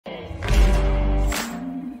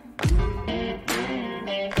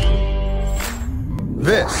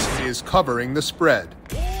This is Covering the Spread,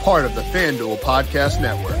 part of the FanDuel Podcast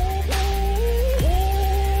Network.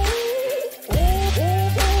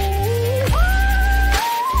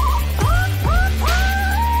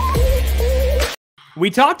 We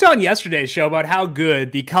talked on yesterday's show about how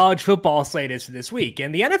good the college football slate is for this week,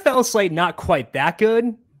 and the NFL slate not quite that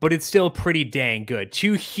good, but it's still pretty dang good.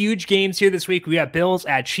 Two huge games here this week. We got Bills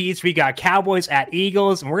at Chiefs. We got Cowboys at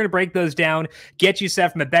Eagles, and we're going to break those down, get you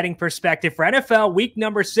set from a betting perspective for NFL week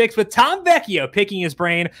number 6 with Tom Vecchio picking his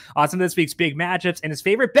brain on some of this week's big matchups and his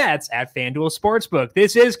favorite bets at FanDuel Sportsbook.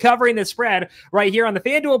 This is Covering the Spread right here on the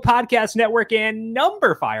FanDuel Podcast Network and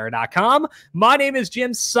numberFire.com. My name is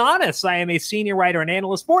Jim Sonis. I am a senior writer and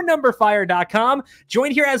analyst for numberFire.com.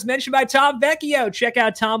 Joined here, as mentioned, by Tom Vecchio. Check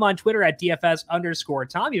out Tom on Twitter at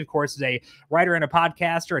DFS_Tom. He, of course, is a writer and a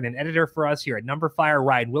podcaster and an editor for us here at numberFire.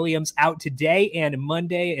 Ryan Williams out today and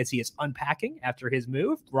Monday as he is unpacking after his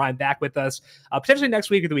move. Ryan back with us potentially next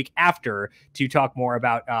week or the week after to talk more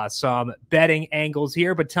about some betting angles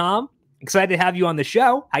here. But Tom, excited to have you on the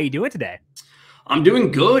show. How you doing today? I'm doing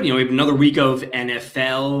good. We have another week of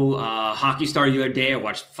NFL. Hockey started the other day. I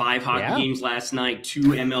watched 5 hockey games last night, 2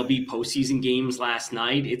 MLB postseason games last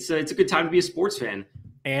night. It's a good time to be a sports fan.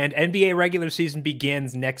 And NBA regular season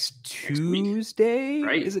begins next Tuesday,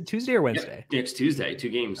 right? Is it Tuesday or Wednesday? Yep, next Tuesday, 2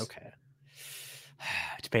 games. Okay. I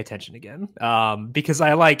have to pay attention again. Because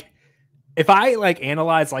if I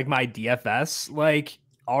analyze my DFS,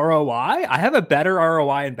 ROI, I have a better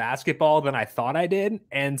ROI in basketball than I thought I did.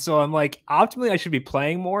 And so I'm optimally I should be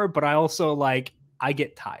playing more, but I also I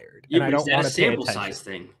get tired. Yeah, and I don't want to pay sample attention. size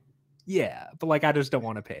thing. Yeah, but I just don't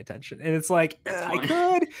want to pay attention. And it's I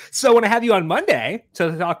could. So when I have you on Monday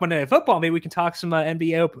to talk Monday Night Football, maybe we can talk some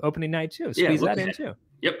NBA opening night too. Squeeze that in too.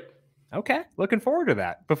 Yep. Okay, looking forward to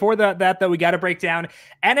that. Before that though, we got to break down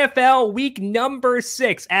NFL week number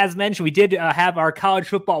 6. As mentioned, we did have our college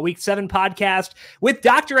football week 7 podcast with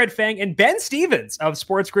Dr. Ed Fang and Ben Stevens of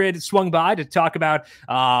Sports Grid swung by to talk about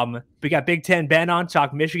we got Big Ten Ben on,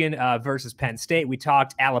 talk Michigan versus Penn State. We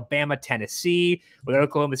talked Alabama, Tennessee, with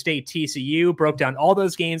Oklahoma State, TCU, broke down all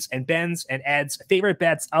those games and Ben's and Ed's favorite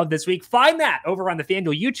bets of this week. Find that over on the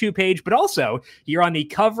FanDuel YouTube page, but also here on the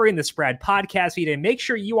Covering the Spread podcast feed. And make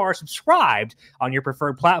sure you are subscribed on your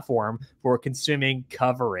preferred platform for consuming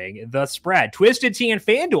Covering the Spread. Twisted Tea and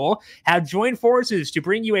FanDuel have joined forces to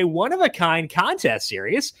bring you a one-of-a-kind contest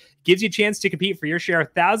series. Gives you a chance to compete for your share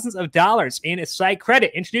of thousands of dollars in site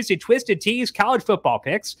credit. Introducing Twisted Tea's College Football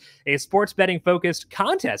Picks, a sports betting-focused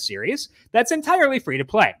contest series that's entirely free to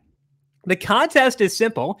play. The contest is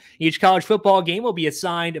simple. Each college football game will be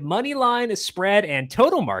assigned money line, spread, and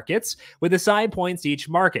total markets with assigned points each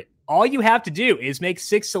market. All you have to do is make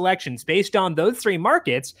 6 selections based on those 3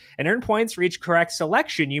 markets and earn points for each correct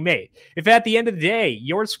selection you made. If at the end of the day,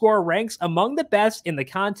 your score ranks among the best in the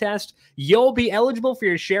contest, you'll be eligible for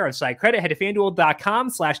your share of site credit. Head to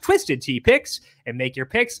FanDuel.com/TwistedTeaPicks and make your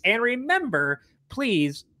picks. And remember,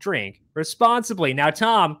 please drink responsibly. Now,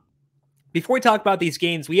 Tom, before we talk about these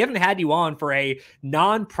games, we haven't had you on for a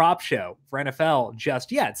non-prop show for NFL just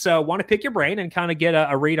yet. So I want to pick your brain and kind of get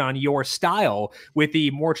a read on your style with the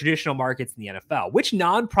more traditional markets in the NFL. Which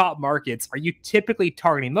non-prop markets are you typically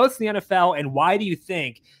targeting most in the NFL, and why do you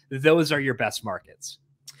think those are your best markets?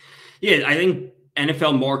 Yeah, I think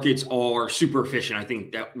NFL markets are super efficient. I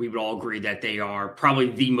think that we would all agree that they are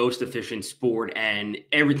probably the most efficient sport, and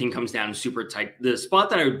everything comes down super tight. The spot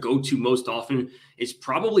that I would go to most often is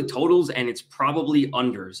probably totals, and it's probably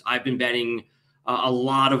unders. I've been betting a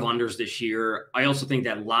lot of unders this year. I also think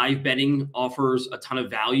that live betting offers a ton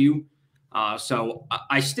of value. So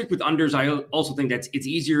I stick with unders. I also think that it's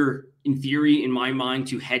easier in theory, in my mind,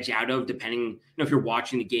 to hedge out of, depending, if you're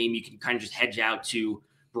watching the game, you can kind of just hedge out to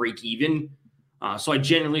break even. So I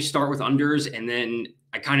generally start with unders, and then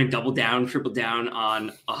I kind of triple down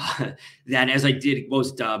on that, as I did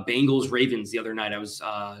most Bengals Ravens the other night. I was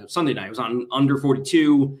Sunday night. I was on under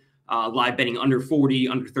 42, live betting under 40,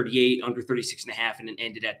 under 38, under 36.5, and then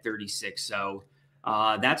ended at 36. So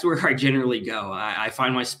that's where I generally go. I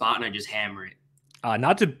find my spot and I just hammer it.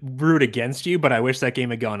 Not to root against you, but I wish that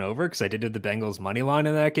game had gone over because I did the Bengals money line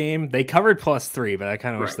in that game. They covered +3, but I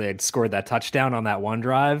kind of wish they had scored that touchdown on that one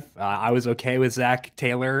drive. I was okay with Zach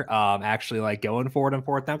Taylor actually going for it on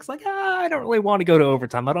 4th down because I don't really want to go to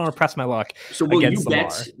overtime. I don't want to press my luck. So will you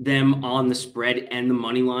bet them on the spread and the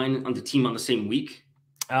money line on the team on the same week?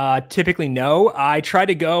 Typically, no. I try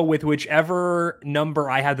to go with whichever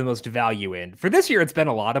number I have the most value in. For this year, it's been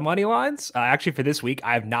a lot of money lines. Actually, for this week,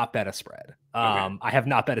 I have not bet a spread. I have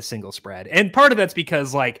not bet a single spread. And part of that's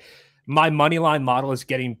because, my money line model is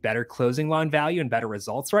getting better closing line value and better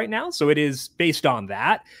results right now. So it is based on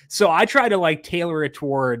that. So I try to like tailor it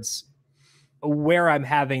towards where I'm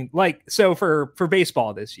having so for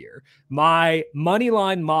baseball this year, my money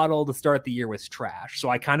line model to start the year was trash. So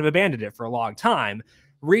I kind of abandoned it for a long time,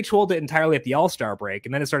 retooled it entirely at the All-Star break,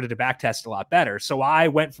 and then it started to backtest a lot better. So I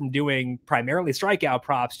went from doing primarily strikeout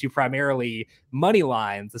props to primarily money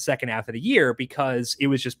lines the second half of the year because it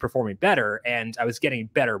was just performing better and I was getting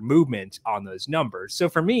better movement on those numbers. So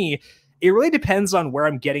for me, it really depends on where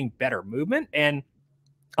I'm getting better movement. And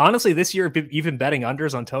honestly, this year, even betting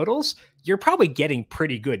unders on totals, you're probably getting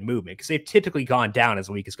pretty good movement because they've typically gone down as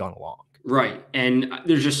the week has gone along. Right. And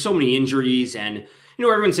there's just so many injuries. And,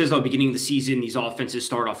 everyone says, beginning of the season, these offenses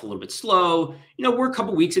start off a little bit slow. We're a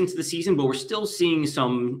couple weeks into the season, but we're still seeing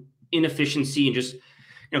some inefficiency and just,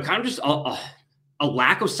 kind of just a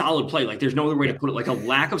lack of solid play. Like there's no other way to put it, like a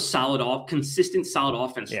lack of consistent solid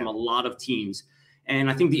offense from a lot of teams. And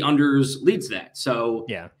I think the unders leads that. So,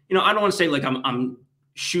 I don't want to say like I'm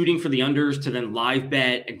shooting for the unders to then live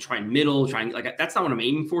bet and trying like that's not what I'm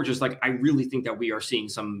aiming for. Just like I really think that we are seeing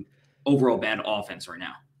some overall bad offense right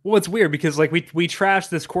now. Well, it's weird because like we trashed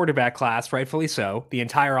this quarterback class, rightfully so, the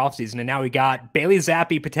entire offseason, and now we got Bailey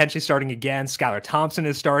Zappi potentially starting again. Skylar Thompson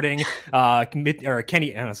is starting. Kenny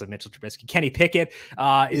Pickett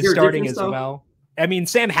is starting as well. I mean,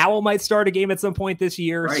 Sam Howell might start a game at some point this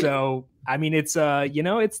year. Right. So I mean, it's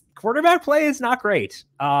it's quarterback play is not great.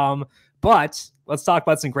 But let's talk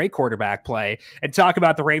about some great quarterback play and talk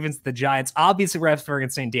about the Ravens, the Giants. Obviously, we're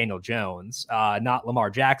referencing Daniel Jones, not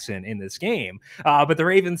Lamar Jackson in this game. But the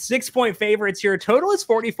Ravens 6-point favorites here. Total is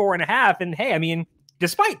 44.5. And hey, I mean,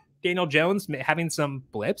 despite Daniel Jones having some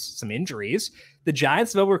blips, some injuries, the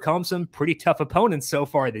Giants have overcome some pretty tough opponents so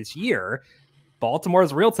far this year. Baltimore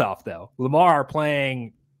is real tough, though. Lamar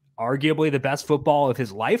playing arguably the best football of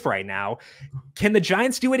his life right now. Can the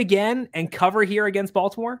Giants do it again and cover here against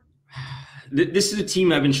Baltimore? This is a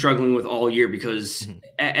team I've been struggling with all year because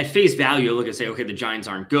at face value, I look and say, okay, the Giants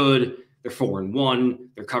aren't good. They're 4-1.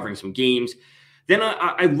 They're covering some games. Then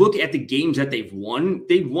I look at the games that they've won.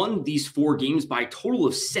 They've won these 4 games by a total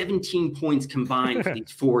of 17 points combined for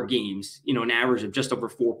these 4 games, an average of just over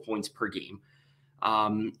 4 points per game.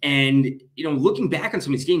 And looking back on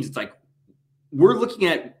some of these games, it's like we're looking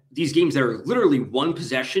at these games that are literally one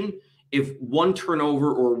possession. If one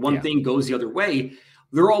turnover or one thing goes the other way,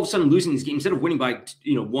 they're all of a sudden losing these games. Instead of winning by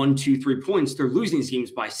 1, 2, 3 points, they're losing these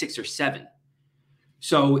games by 6 or 7.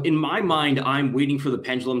 So in my mind, I'm waiting for the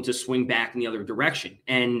pendulum to swing back in the other direction.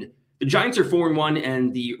 And the Giants are 4-1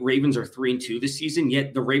 and the Ravens are 3-2 this season.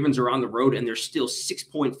 Yet the Ravens are on the road and they're still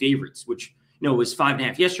 6-point favorites, which was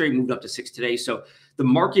 5.5 yesterday, moved up to 6 today. So the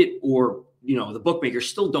market or the bookmakers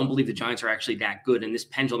still don't believe the Giants are actually that good, and this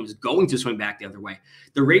pendulum is going to swing back the other way.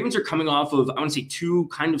 The Ravens are coming off of, I want to say, 2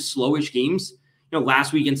 kind of slowish games.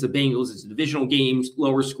 Last week against the Bengals, it's a divisional game,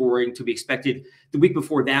 lower scoring to be expected. The week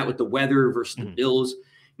before that with the weather versus the Bills,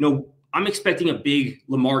 I'm expecting a big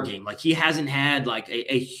Lamar game. Like he hasn't had like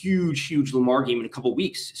a huge Lamar game in a couple of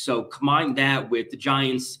weeks. So combine that with the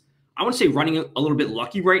Giants, I want to say running a little bit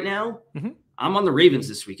lucky right now. I'm on the Ravens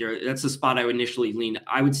this week. That's the spot I would initially lean.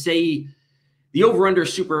 I would say the over-under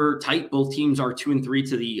is super tight. Both teams are 2-3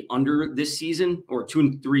 to the under this season, or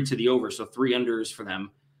 2-3 to the over. So 3 unders for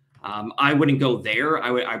them. I wouldn't go there.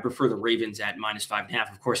 I prefer the Ravens at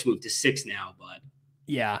 -5.5. Of course, moved to 6 now, but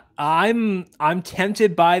yeah, I'm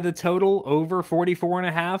tempted by the total over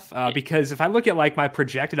 44.5 because if I look at like my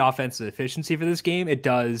projected offensive efficiency for this game, it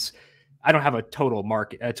does. I don't have a total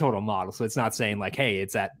model, so it's not saying like, hey,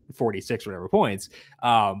 it's at 46 or whatever points.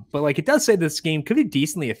 But like it does say this game could be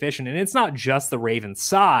decently efficient, and it's not just the Ravens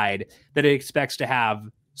side that it expects to have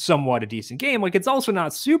somewhat a decent game. Like it's also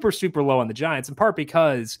not super low on the Giants, in part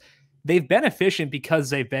because they've been efficient because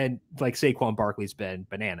they've been like Saquon Barkley's been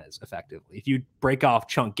bananas effectively. If you break off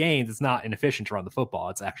chunk gains, it's not inefficient to run the football.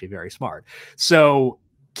 It's actually very smart. So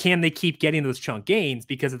can they keep getting those chunk gains?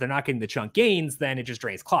 Because if they're not getting the chunk gains, then it just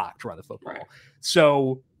drains clock to run the football. Right.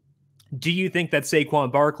 So do you think that Saquon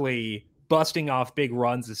Barkley busting off big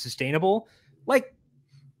runs is sustainable? Like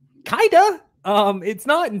kinda. It's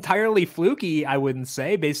not entirely fluky, I wouldn't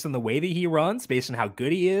say, based on the way that he runs, based on how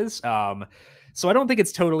good he is. So I don't think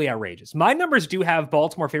it's totally outrageous. My numbers do have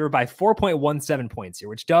Baltimore favored by 4.17 points here,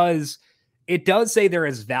 which does say there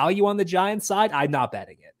is value on the Giants side. I'm not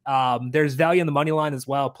betting it. There's value on the money line as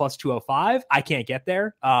well, plus 205. I can't get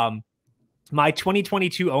there. My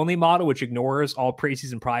 2022 only model, which ignores all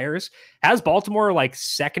preseason priors, has Baltimore like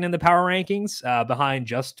second in the power rankings behind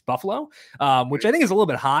just Buffalo, which I think is a little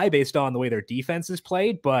bit high based on the way their defense is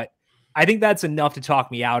played. But I think that's enough to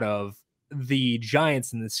talk me out of the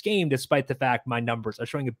Giants in this game, despite the fact my numbers are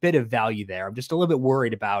showing a bit of value there. I'm just a little bit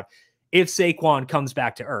worried about if Saquon comes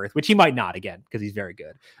back to earth, which he might not again, because he's very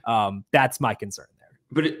good. That's my concern there.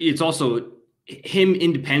 But it's also him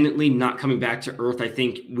independently not coming back to earth. I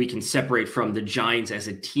think we can separate from the Giants as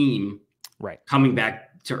a team, right, coming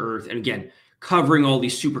back to earth. And again, covering all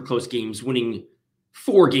these super close games, winning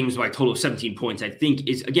 4 games by a total of 17 points, I think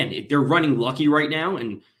is, again, they're running lucky right now.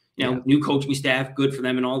 And, new coaching staff, good for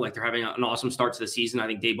them and all. Like, they're having an awesome start to the season. I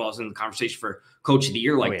think Dayball's in the conversation for coach of the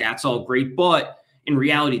year. Like, that's all great. But in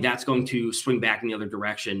reality, that's going to swing back in the other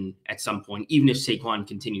direction at some point, even if Saquon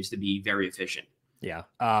continues to be very efficient. Yeah.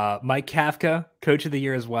 Mike Kafka, coach of the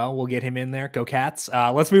year as well. We'll get him in there. Go Cats.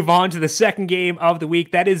 Let's move on to the second game of the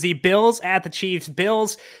week. That is the Bills at the Chiefs.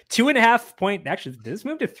 Bills, 2.5 point. Actually, did this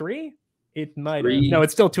move to 3? It might. No,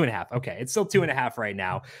 it's still 2.5. Okay. It's still 2.5 right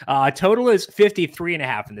now. Total is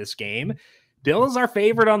 53.5 in this game. Bills are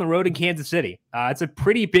favored on the road in Kansas City. It's a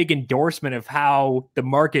pretty big endorsement of how the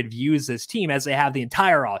market views this team, as they have the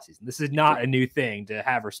entire offseason. This is not a new thing to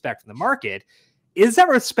have respect for the market. Is that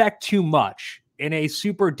respect too much in a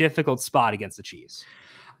super difficult spot against the Chiefs?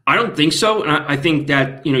 I don't think so. And I think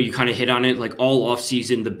that, you kind of hit on it. Like, all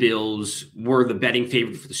offseason, the Bills were the betting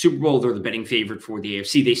favorite for the Super Bowl. They're the betting favorite for the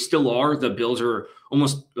AFC. They still are. The Bills are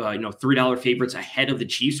almost, $3 favorites ahead of the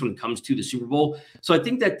Chiefs when it comes to the Super Bowl. So I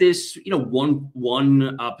think that this,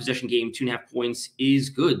 one possession game, 2.5 points is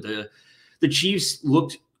good. The Chiefs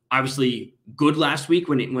looked obviously good last week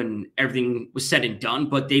when everything was said and done,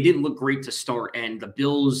 but they didn't look great to start. And the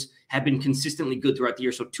Bills have been consistently good throughout the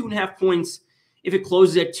year. So 2.5 points. If it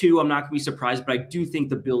closes at 2, I'm not going to be surprised, but I do think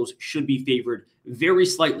the Bills should be favored very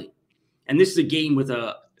slightly. And this is a game with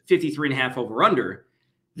a 53.5 over under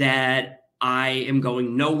that I am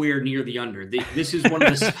going nowhere near the under. This is one of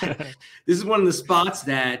the spots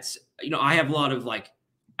that, I have a lot of,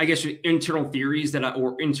 internal theories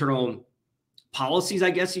or internal policies, I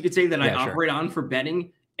guess you could say, that I operate on for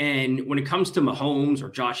betting. And when it comes to Mahomes or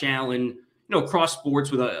Josh Allen, cross sports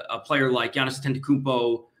with a player like Giannis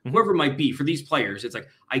Antetokounmpo, whoever it might be, for these players, it's like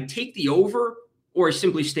I take the over or I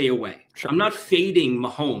simply stay away. Sure. I'm not fading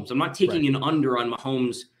Mahomes. I'm not taking an under on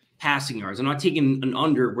Mahomes passing yards. I'm not taking an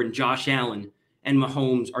under when Josh Allen and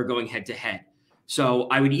Mahomes are going head to head. So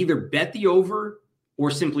I would either bet the over or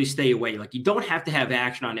simply stay away. Like, you don't have to have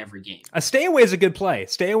action on every game. A stay away is a good play.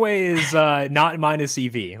 Stay away is not minus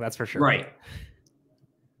EV. That's for sure. Right.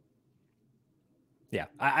 Yeah.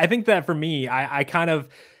 I think that for me, I kind of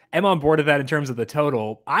am on board with that in terms of the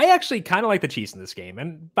total. I actually kind of like the Chiefs in this game.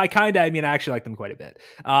 And by kind of, I mean, I actually like them quite a bit.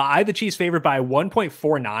 I have the Chiefs favored by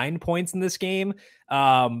 1.49 points in this game,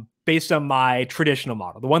 based on my traditional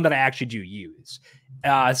model, the one that I actually do use.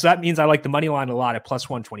 So that means I like the money line a lot at plus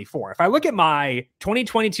 124. If I look at my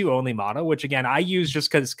 2022 only model, which again, I use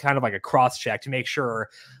just because it's kind of like a cross check to make sure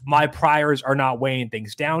my priors are not weighing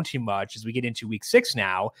things down too much as we get into week 6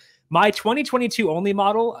 now. My 2022 only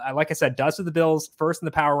model, like I said, does have the Bills first in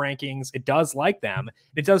the power rankings. It does like them.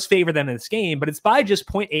 It does favor them in this game, but it's by just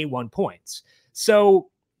 0.81 points. So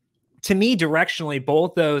to me, directionally,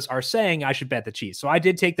 both those are saying I should bet the Chiefs. So I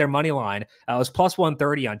did take their money line. It was plus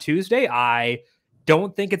 130 on Tuesday. I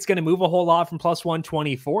don't think it's going to move a whole lot from plus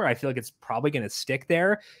 124. I feel like it's probably going to stick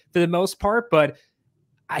there for the most part, but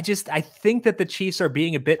I think that the Chiefs are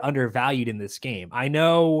being a bit undervalued in this game. I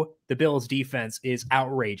know the Bills defense is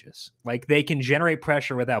outrageous. Like, they can generate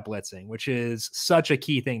pressure without blitzing, which is such a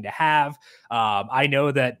key thing to have. I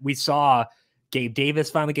know that we saw Gabe Davis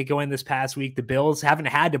finally get going this past week. The Bills haven't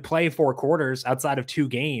had to play 4 quarters outside of 2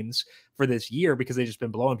 games for this year because they've just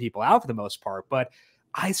been blowing people out for the most part. But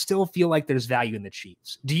I still feel like there's value in the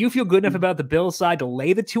Chiefs. Do you feel good enough about the Bills side to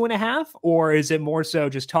lay the 2.5, or is it more so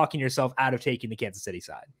just talking yourself out of taking the Kansas City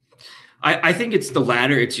side? I think it's the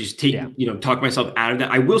latter. It's just talk myself out of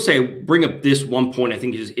that. I will say, bring up this one point I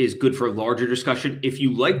think is good for a larger discussion. If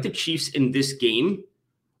you like the Chiefs in this game,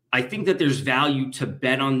 I think that there's value to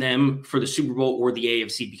bet on them for the Super Bowl or the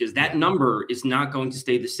AFC, because that number is not going to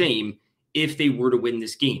stay the same if they were to win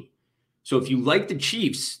this game. So if you like the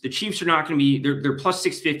Chiefs are not going to be, they're plus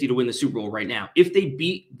 650 to win the Super Bowl right now. If they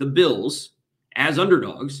beat the Bills as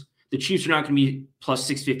underdogs, the Chiefs are not going to be plus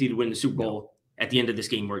 650 to win the Super Bowl at the end of this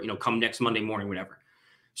game, or, come next Monday morning, whatever.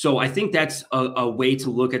 So I think that's a way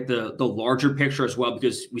to look at the larger picture as well,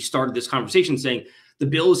 because we started this conversation saying the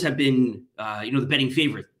Bills have been, the betting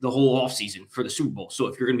favorite the whole offseason for the Super Bowl. So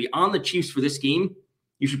if you're going to be on the Chiefs for this game,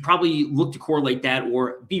 you should probably look to correlate that,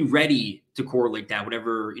 or be ready to correlate that,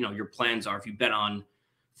 whatever, your plans are. If you bet on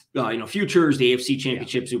futures, the AFC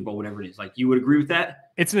Championship, Super Bowl, whatever it is. Like, you would agree with that?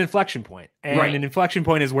 It's an inflection point. And an inflection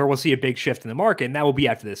point is where we'll see a big shift in the market, and that will be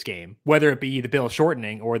after this game, whether it be the Bills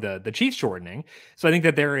shortening or the Chiefs shortening. So I think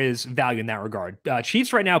that there is value in that regard.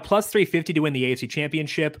 Chiefs right now, plus 350 to win the AFC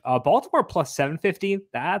Championship. Baltimore, plus 750.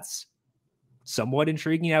 That's somewhat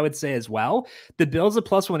intriguing, I would say, as well. The Bills at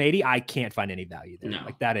plus 180, I can't find any value there. No.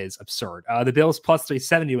 Like, that is absurd. The Bills plus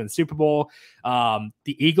 370 in the Super Bowl. The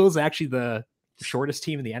Eagles, actually the shortest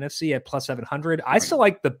team in the NFC at plus 700. I still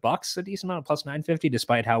like the Bucks a decent amount, plus 950,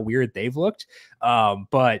 despite how weird they've looked.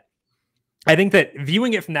 But I think that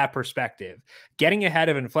viewing it from that perspective, getting ahead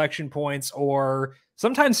of inflection points or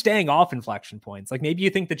sometimes staying off inflection points, like maybe you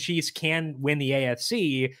think the Chiefs can win the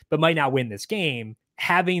AFC, but might not win this game,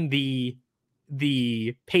 having the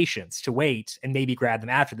patience to wait and maybe grab them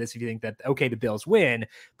after this if you think that, okay, the Bills win,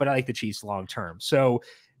 but I like the Chiefs long term. So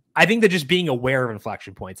I think that just being aware of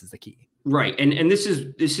inflection points is the key. Right. And this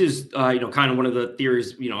is kind of one of the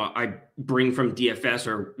theories, I bring from DFS,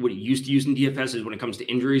 or what you used to use in DFS, is when it comes to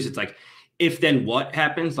injuries, it's like, if then what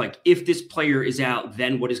happens? Like, if this player is out,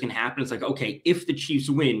 then what is going to happen? It's like, okay, if the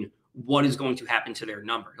Chiefs win, what is going to happen to their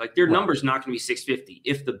number? Like, their number is not going to be 650.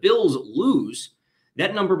 If the Bills lose,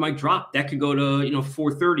 that number might drop. That could go to,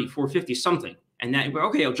 430, 450, something. And that,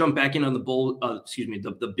 okay, I'll jump back in on the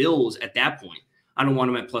Bills at that point. I don't want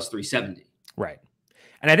them at plus 370. Right.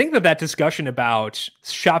 And I think that discussion about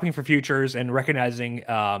shopping for futures and recognizing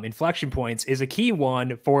inflection points is a key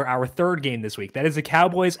one for our third game this week. That is the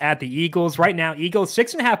Cowboys at the Eagles. Right now, Eagles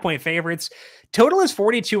 6.5-point favorites. Total is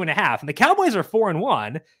 42.5. And the Cowboys are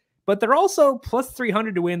 4-1, but they're also plus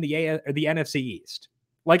 300 to win the NFC East.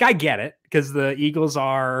 Like, I get it, because the Eagles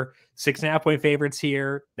are 6.5-point favorites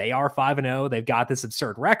here. They are 5-0. They've got this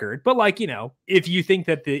absurd record. But, if you think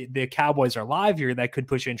that the Cowboys are live here, that could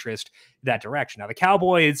push interest that direction. Now, the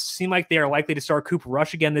Cowboys seem like they are likely to start Cooper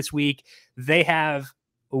Rush again this week. They have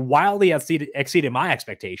wildly exceeded my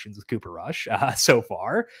expectations with Cooper Rush so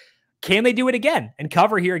far. Can they do it again and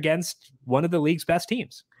cover here against one of the league's best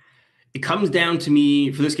teams? It comes down to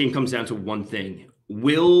me, for this game, comes down to one thing.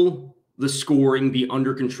 Will the scoring be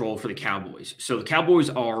under control for the Cowboys? So the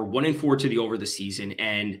Cowboys are 1-4 to the over this season,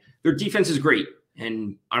 and their defense is great.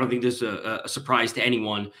 And I don't think this is a surprise to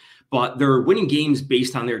anyone, but they're winning games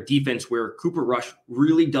based on their defense, where Cooper Rush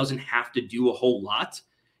really doesn't have to do a whole lot.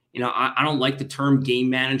 I don't like the term game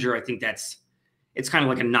manager. I think it's kind of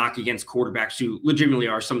like a knock against quarterbacks who legitimately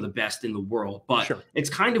are some of the best in the world, but sure, it's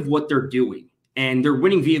kind of what they're doing. And they're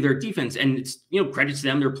winning via their defense. And it's, credit to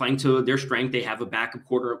them. They're playing to their strength. They have a backup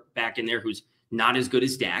quarterback in there who's not as good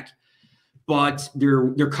as Dak. But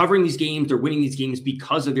they're covering these games. They're winning these games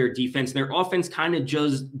because of their defense. And their offense kind of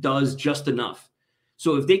just does just enough.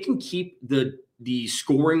 So if they can keep the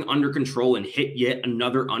scoring under control and hit yet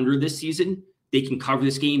another under this season, they can cover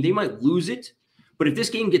this game. They might lose it. But if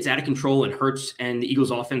this game gets out of control and Hurts and the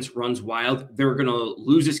Eagles offense runs wild, they're going to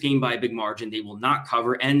lose this game by a big margin. They will not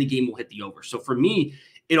cover, and the game will hit the over. So for me,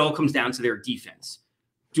 it all comes down to their defense.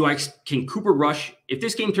 Can Cooper Rush, if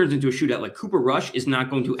this game turns into a shootout, like, Cooper Rush is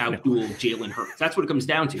not going to outduel Jalen Hurts. That's what it comes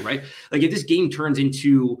down to, right? Like, if this game turns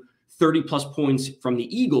into 30-plus points from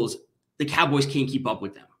the Eagles, the Cowboys can't keep up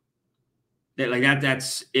with them.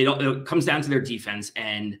 It comes down to their defense,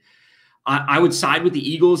 and I would side with the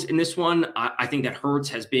Eagles in this one. I think that Hurts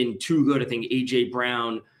has been too good. I think A.J.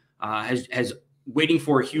 Brown has waiting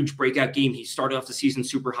for a huge breakout game. He started off the season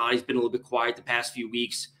super high. He's been a little bit quiet the past few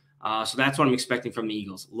weeks. So that's what I'm expecting from the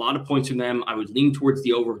Eagles. A lot of points from them. I would lean towards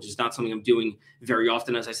the over, which is not something I'm doing very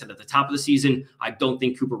often. As I said at the top of the season, I don't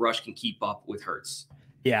think Cooper Rush can keep up with Hurts.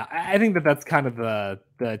 Yeah, I think that's kind of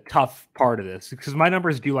the tough part of this, because my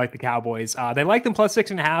numbers do like the Cowboys. They like them plus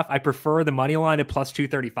 6.5. I prefer the money line at plus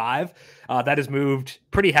 235. That has moved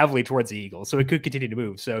pretty heavily towards the Eagles, so it could continue to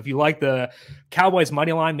move. So if you like the Cowboys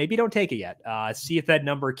money line, maybe don't take it yet. See if that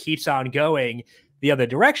number keeps on going the other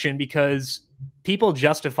direction, because people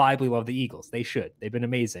justifiably love the Eagles. They should. They've been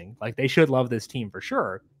amazing. Like, they should love this team for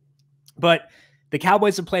sure. But the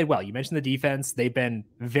Cowboys have played well. You mentioned the defense. They've been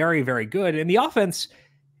very, very good. And the offense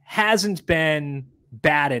hasn't been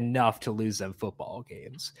bad enough to lose them football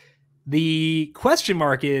games. The question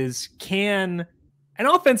mark is, can an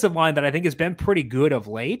offensive line that I think has been pretty good of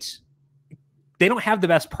late, they don't have the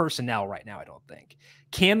best personnel right now, I don't think.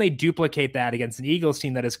 Can they duplicate that against an Eagles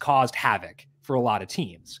team that has caused havoc for a lot of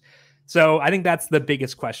teams? So I think that's the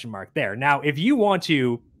biggest question mark there. Now, if you want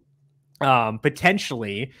to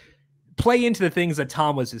potentially play into the things that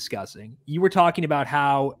Tom was discussing, you were talking about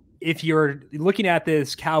how if you're looking at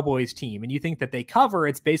this Cowboys team and you think that they cover,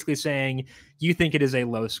 it's basically saying you think it is a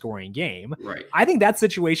low scoring game. Right. I think that's a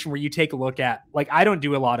situation where you take a look at, like, I don't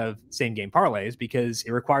do a lot of same game parlays because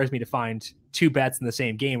it requires me to find two bets in the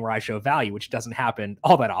same game where I show value, which doesn't happen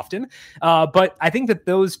all that often. But I think that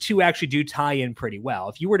those two actually do tie in pretty well.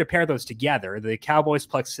 If you were to pair those together, the Cowboys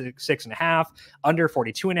plus 6.5, under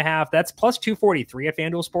 42.5, that's plus 243 at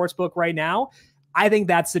FanDuel Sportsbook right now. I think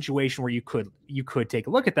that's a situation where you could take a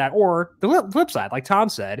look at that. Or the flip side, like Tom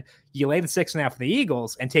said, you lay the 6.5 for the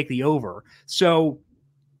Eagles and take the over. So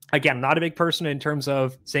again, not a big person in terms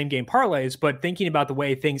of same game parlays, but thinking about the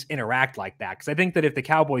way things interact like that. Because I think that if the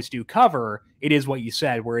Cowboys do cover, it is what you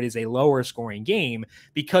said, where it is a lower scoring game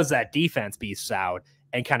because that defense beasts out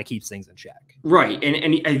and kind of keeps things in check. Right.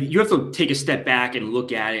 And you have to take a step back and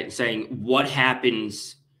look at it and saying, what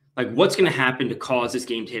happens? Like, what's going to happen to cause this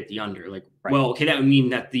game to hit the under? Like, right. Well, okay, that would mean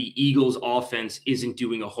that the Eagles offense isn't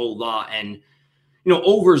doing a whole lot. And,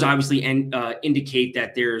 overs obviously indicate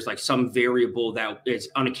that there's like some variable that is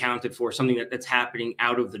unaccounted for, something that's happening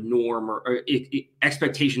out of the norm, or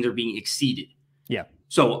expectations are being exceeded. Yeah.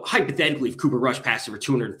 So hypothetically, if Cooper Rush passes for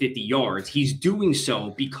 250 yards, he's doing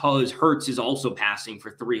so because Hurts is also passing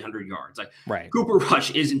for 300 yards. Like, right. Cooper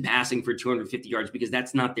Rush isn't passing for 250 yards because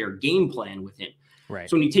that's not their game plan with him. Right.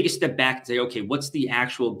 So when you take a step back and say, okay, what's the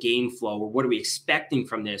actual game flow, or what are we expecting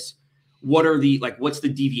from this? What's the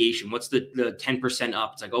deviation? What's the 10%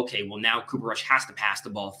 up? It's like, okay, well, now Cooper Rush has to pass the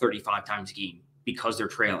ball 35 times a game because they're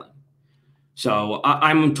trailing. So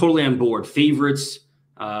I'm totally on board. Favorites,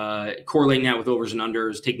 correlating that with overs and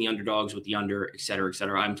unders, taking the underdogs with the under, et cetera, et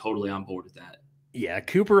cetera. I'm totally on board with that. Yeah,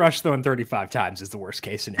 Cooper Rush throwing 35 times is the worst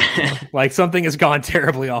case scenario. Like, something has gone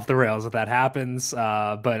terribly off the rails if that happens.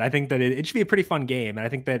 But I think that it should be a pretty fun game. And I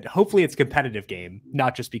think that hopefully it's a competitive game,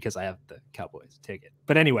 not just because I have the Cowboys ticket.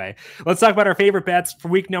 But anyway, let's talk about our favorite bets for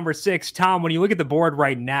week number 6. Tom, when you look at the board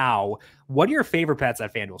right now, what are your favorite bets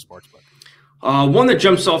at FanDuel Sportsbook? One that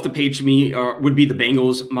jumps off the page to me would be the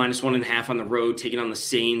Bengals -1.5 on the road, taking on the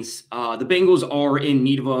Saints. The Bengals are in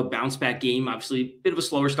need of a bounce back game. Obviously, a bit of a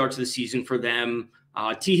slower start to the season for them.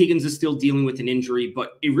 T. Higgins is still dealing with an injury,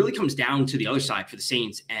 but it really comes down to the other side for the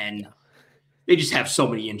Saints, and they just have so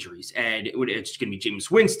many injuries. And it's going to be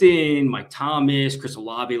Jameis Winston, Mike Thomas, Chris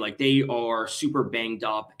Olave. Like, they are super banged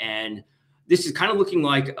up, and this is kind of looking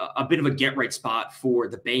like a bit of a get-right spot for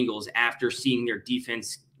the Bengals after seeing their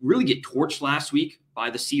defense really get torched last week by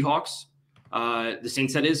the Seahawks. The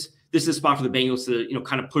Saints, that is. This is a spot for the Bengals to,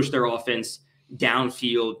 kind of push their offense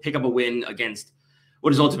downfield, pick up a win against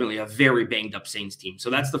what is ultimately a very banged up Saints team. So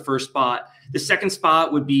that's the first spot. The second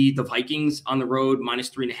spot would be the Vikings on the road,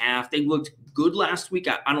 -3.5. They looked good last week.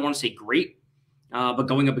 I don't want to say great, but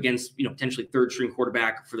going up against, potentially third string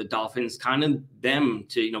quarterback for the Dolphins, kind of them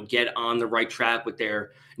to, get on the right track with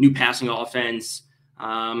their new passing offense.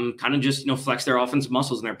 Kind of just, flex their offensive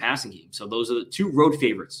muscles in their passing game. So those are the two road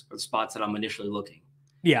favorites, are the spots that I'm initially looking.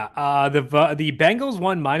 Yeah, the Bengals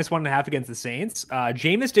won -1.5 against the Saints.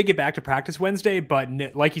 Jameis did get back to practice Wednesday, but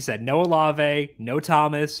like you said, no Olave, no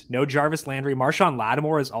Thomas, no Jarvis Landry. Marshawn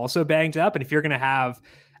Lattimore is also banged up. And if you're going to have,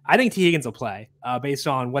 I think T. Higgins will play based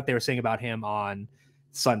on what they were saying about him on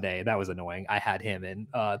Sunday. That was annoying. I had him in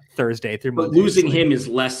Thursday through Monday. But losing him is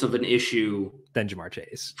less of an issue than Jamar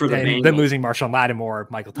Chase for the Bengals. Then losing Marshawn Lattimore,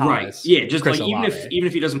 Michael Thomas. Right. Yeah, just Chris like even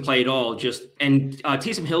if he doesn't play at all,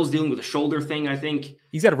 Taysom Hill's dealing with a shoulder thing, I think.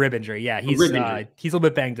 He's got a rib injury. Yeah, he's a little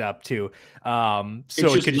bit banged up too. So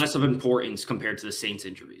it's just less of importance compared to the Saints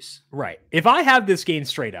injuries. Right. If I have this game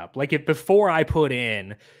straight up, like if before I put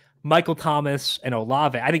in Michael Thomas and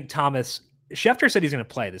Olave, I think Thomas. Schefter said he's going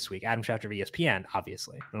to play this week. Adam Schefter of ESPN,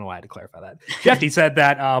 obviously. I don't know why I had to clarify that. Schefter said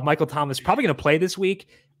that Michael Thomas is probably going to play this week.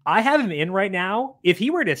 I have him in right now. If he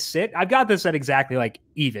were to sit, I've got this at exactly like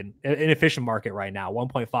even, an efficient market right now,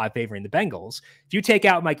 1.5 favoring the Bengals. If you take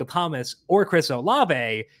out Michael Thomas or Chris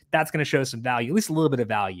Olave, that's going to show some value, at least a little bit of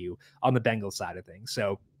value on the Bengals side of things.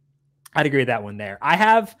 So I'd agree with that one there. I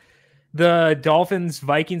have the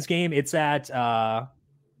Dolphins-Vikings game. It's at...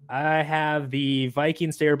 I have the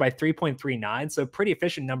Vikings favored by 3.39, so pretty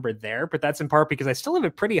efficient number there, but that's in part because I still have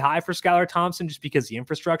it pretty high for Skylar Thompson just because the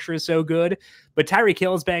infrastructure is so good. But Tyreek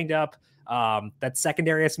Hill is banged up. That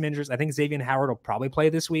secondary has some injuries. I think Xavier Howard will probably play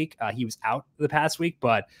this week. He was out the past week,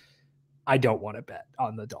 but I don't want to bet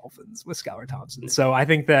on the Dolphins with Skylar Thompson. So I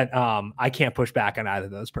think that I can't push back on either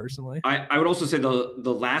of those personally. I would also say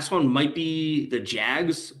the last one might be the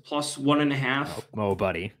Jags +1.5. Oh,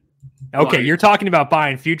 buddy. Okay, you're talking about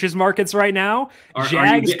buying futures markets right now. Jags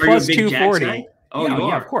are you a big +240. Oh,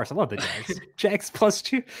 yeah, of course. I love the Jags. Jags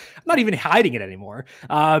 +2. I'm not even hiding it anymore.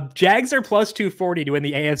 Jags are +240 to win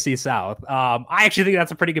the AFC South. I actually think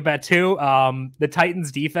that's a pretty good bet too. The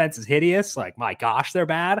Titans defense is hideous. Like, my gosh, they're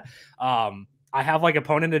bad. I have like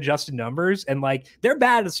opponent adjusted numbers and like they're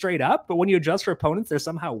bad straight up, but when you adjust for opponents, they're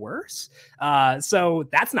somehow worse. So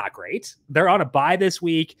that's not great. They're on a bye this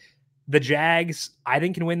week. The Jags, I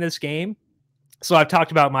think, can win this game. So I've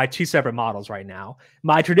talked about my two separate models right now.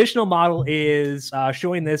 My traditional model is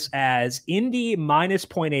showing this as Indy minus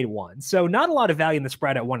 0.81. So not a lot of value in the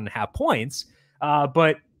spread at 1.5 points,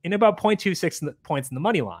 but in about 0.26 points in the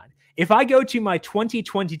money line. If I go to my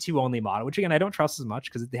 2022 only model, which again, I don't trust as much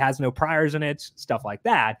because it has no priors in it, stuff like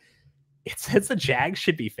that, it says the Jags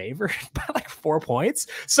should be favored by like 4 points.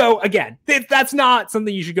 So again, that's not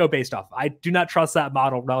something you should go based off. I do not trust that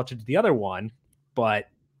model relative to the other one, but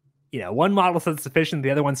one model says sufficient. The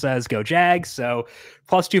other one says go Jags. So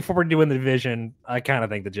 +240 to win the division. I kind of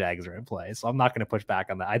think the Jags are in play. So I'm not going to push back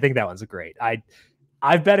on that. I think that one's great.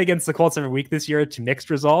 I've bet against the Colts every week this year to mixed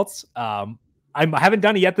results. I haven't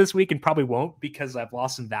done it yet this week and probably won't because I've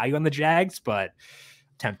lost some value on the Jags, but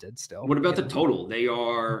tempted still. What about the total? They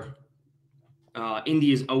are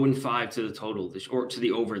Indy is 0-5 to the total or to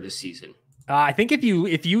the over this season. I think if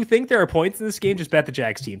you think there are points in this game, just bet the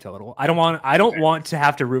Jags team total. I don't want to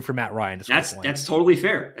have to root for Matt Ryan. That's totally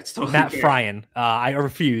fair. That's totally Matt fair. Ryan. I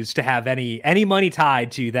refuse to have any money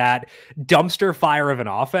tied to that dumpster fire of an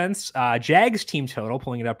offense. Jags team total,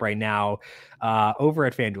 pulling it up right now, over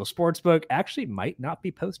at FanDuel Sportsbook, actually might not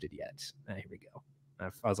be posted yet. Here we go. I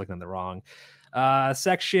was looking in the wrong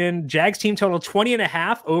section. Jags team total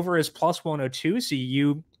 20.5. Over is +102. So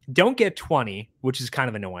you don't get 20, which is kind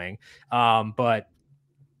of annoying. But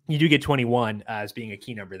you do get 21 as being a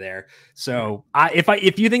key number there. So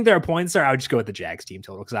if you think there are points there, I would just go with the Jags team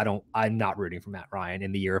total because I'm not rooting for Matt Ryan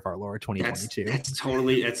in the year of our Lord 2022.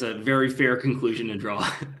 That's a very fair conclusion to draw.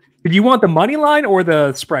 Do you want the money line or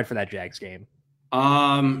the spread for that Jags game?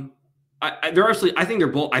 I think they're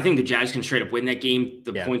both. I think the Jags can straight up win that game.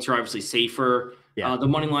 The points are obviously safer. Yeah. The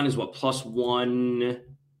money line is what, +1.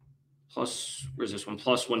 Where's this one?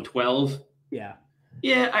 +112. Yeah.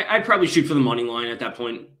 Yeah, I'd probably shoot for the money line at that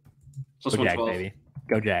point. +112. Jags, baby.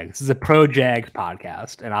 Go Jags. This is a pro Jags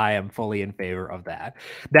podcast, and I am fully in favor of that.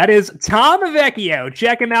 That is Tom Vecchio.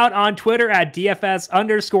 Check him out on Twitter at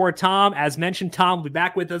DFS_Tom. As mentioned, Tom will be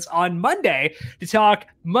back with us on Monday to talk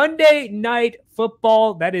Monday Night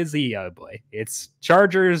Football. That is it's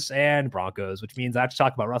Chargers and Broncos, which means I have to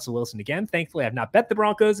talk about Russell Wilson again. Thankfully, I have not bet the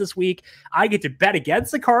Broncos this week. I get to bet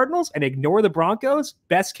against the Cardinals and ignore the Broncos.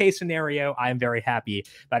 Best case scenario. I am very happy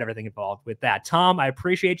about everything involved with that. Tom, I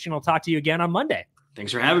appreciate you, and I'll talk to you again on Monday.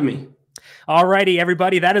 Thanks for having me. All righty,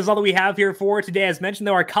 everybody. That is all that we have here for today. As mentioned,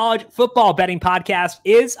 though, our college football betting podcast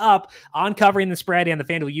is up on Covering the Spread and the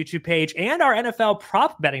FanDuel YouTube page, and our NFL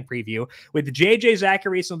prop betting preview with JJ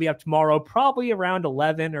Zacharias will be up tomorrow, probably around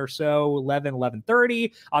 11 or so,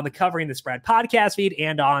 11:30 on the Covering the Spread podcast feed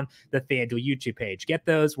and on the FanDuel YouTube page. Get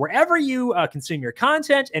those wherever you consume your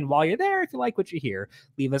content. And while you're there, if you like what you hear,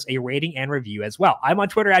 leave us a rating and review as well. I'm on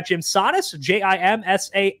Twitter at Jim Sannes,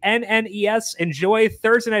 JIMSANNES. Enjoy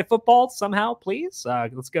Thursday Night Football somehow, please.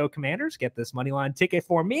 Let's go Commanders. Get this money line ticket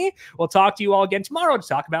for me. We'll talk to you all again tomorrow to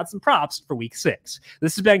talk about some props for week 6.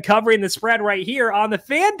 This has been Covering the Spread right here on the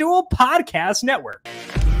FanDuel Podcast Network.